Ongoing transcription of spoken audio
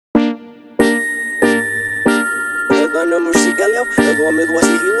на мужикалев, огромный глаз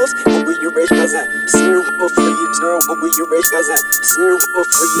хилос, we you rich каза, serum for free, zero, we you rich каза, serum for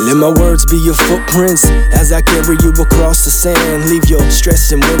free. Let my words be your footprints as I carry you across the sand. Leave your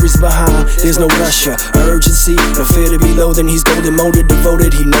stress and worries behind. There's no rush or urgency, no fear to be low. Then he's golden, molded,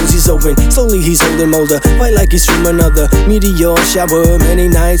 devoted. He knows he's open. Slowly he's holding molder, fight like he's from another meteor shower. Many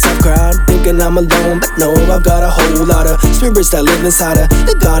nights I've cried, thinking I'm alone, but no, I've got a whole lot of spirits that live inside her.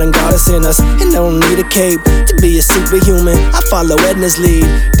 The God and goddess in us, and don't need a cape to be a superhuman. I follow Edna's lead,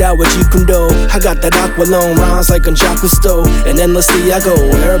 Tao of Jeet. I got that Aqua-Lung, rhymes like I'm Jock Kosto, and endlessly I go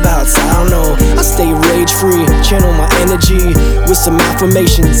whereabouts, I don't know. I stay rage free, channel my energy with some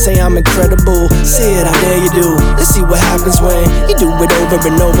affirmations. Say I'm incredible, say it, I dare you do. Let's see what happens when you do it over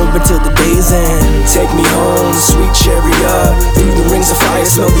and over until the day's end. Take me home, sweet chariot, through the rings of fire,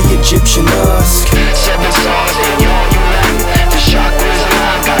 smell the Egyptian musk. 7 stars in your unite, the chakras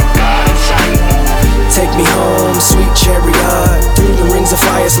align, got God in sight. Take me home, sweet chariot, through the rings of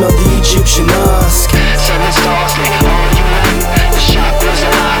fire, smell the Egyptian musk. 7 stars in your unite, the chakras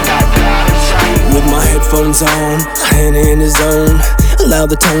align, got God in sight. With my headphones on, hand in the zone, allow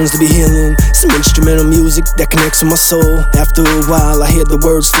the tones to be healing. Some instrumental music that connects with my soul. After a while I hear the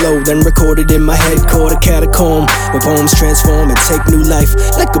words flow, then recorded in my headquarter catacomb, where poems transform and take new life.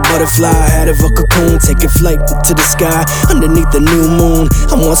 Like a butterfly out of a cocoon, taking flight to the sky underneath the new moon.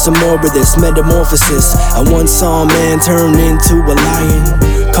 I want some more of this metamorphosis. I once saw a man turn into a lion.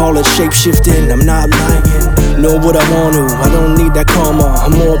 Call it shape-shifting, I'm not lying. Know what I want to, I don't need that karma.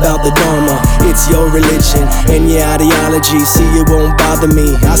 I'm more about the dharma. It's your religion and your ideology. See, it won't bother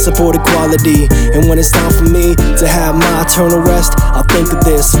me, I support equality. And when it's time for me to have my eternal rest, I'll think of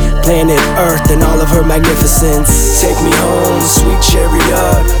this planet Earth and all of her magnificence. Take me home, sweet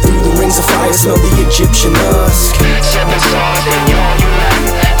chariot, through the rings of fire, smell the Egyptian musk. 7 stars in your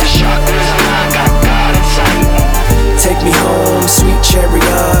unite, the chakras align, got God in sight. Take me home, sweet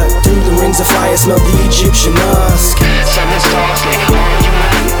chariot, through the rings of fire, smell the Egyptian musk. 7 stars in your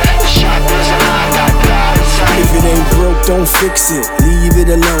unite, the chakras align, got God in sight. If it ain't broke, don't fix it, leave it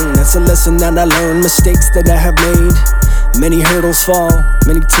alone. That's a lesson that I learned, mistakes that I have made. Many hurdles fall,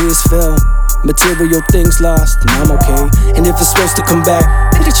 many tears fell, material things lost, and I'm okay. And if it's supposed to come back,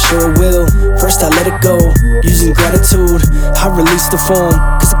 it sure will. First I let it go, using gratitude I release the form,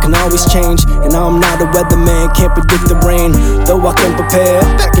 cause it can always change. And now I'm not a weatherman, can't predict the rain, though I can prepare.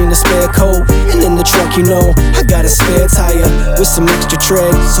 Back in the spare coat, and in the truck, you know, I got a spare tire with some extra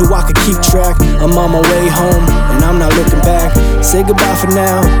tread, so I could keep track. I'm on my way home, and I'm not looking back. Say goodbye for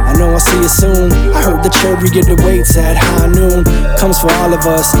now, I know I'll see you soon. I heard the chariot awaits at high noon, comes for all of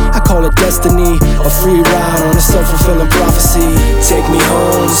us, I call it destiny. A free ride on a self-fulfilling prophecy. Take me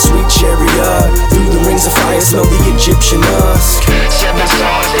home, sweet chariot, through the rings of fire, smell the Egyptian musk. 7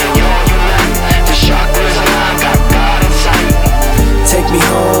 stars in your unite, the chakras align, got God in sight. Take me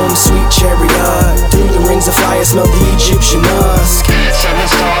home, sweet chariot, through the rings of fire, smell the